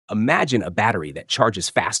Imagine a battery that charges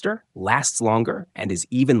faster, lasts longer, and is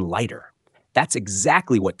even lighter. That's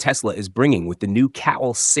exactly what Tesla is bringing with the new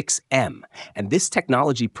CATL 6M, and this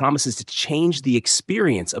technology promises to change the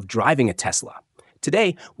experience of driving a Tesla.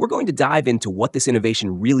 Today, we're going to dive into what this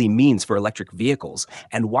innovation really means for electric vehicles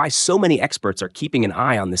and why so many experts are keeping an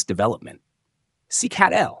eye on this development.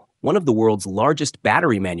 CATL, one of the world's largest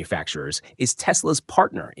battery manufacturers, is Tesla's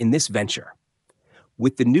partner in this venture.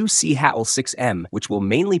 With the new CATL 6M, which will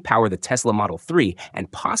mainly power the Tesla Model 3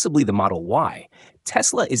 and possibly the Model Y,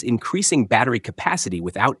 Tesla is increasing battery capacity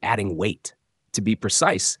without adding weight. To be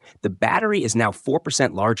precise, the battery is now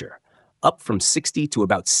 4% larger, up from 60 to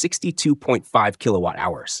about 62.5 kilowatt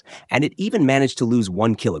hours, and it even managed to lose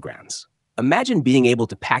 1 kilograms. Imagine being able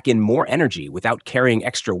to pack in more energy without carrying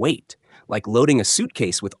extra weight, like loading a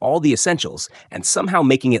suitcase with all the essentials and somehow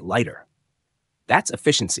making it lighter. That's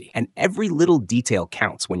efficiency, and every little detail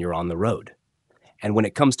counts when you're on the road. And when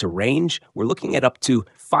it comes to range, we're looking at up to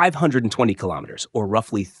 520 kilometers, or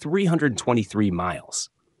roughly 323 miles.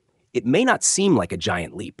 It may not seem like a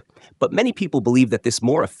giant leap, but many people believe that this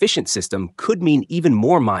more efficient system could mean even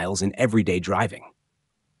more miles in everyday driving.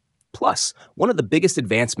 Plus, one of the biggest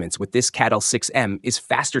advancements with this CATL 6M is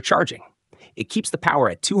faster charging. It keeps the power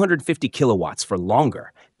at 250 kilowatts for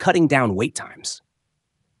longer, cutting down wait times.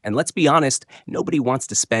 And let's be honest, nobody wants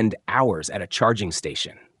to spend hours at a charging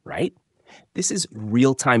station, right? This is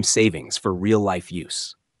real-time savings for real-life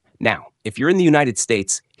use. Now, if you're in the United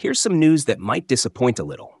States, here's some news that might disappoint a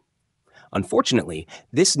little. Unfortunately,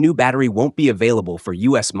 this new battery won't be available for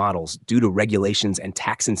US models due to regulations and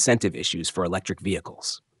tax incentive issues for electric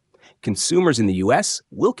vehicles. Consumers in the US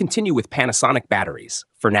will continue with Panasonic batteries,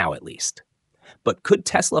 for now at least. But could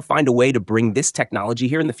Tesla find a way to bring this technology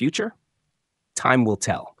here in the future? Time will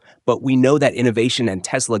tell, but we know that innovation and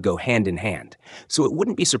Tesla go hand in hand, so it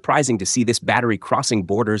wouldn't be surprising to see this battery crossing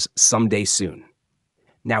borders someday soon.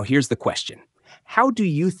 Now here's the question. How do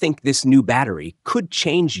you think this new battery could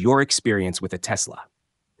change your experience with a Tesla?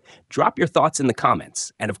 Drop your thoughts in the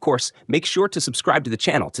comments, and of course, make sure to subscribe to the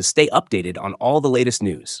channel to stay updated on all the latest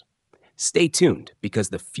news. Stay tuned, because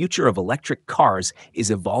the future of electric cars is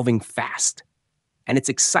evolving fast, and it's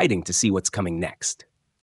exciting to see what's coming next.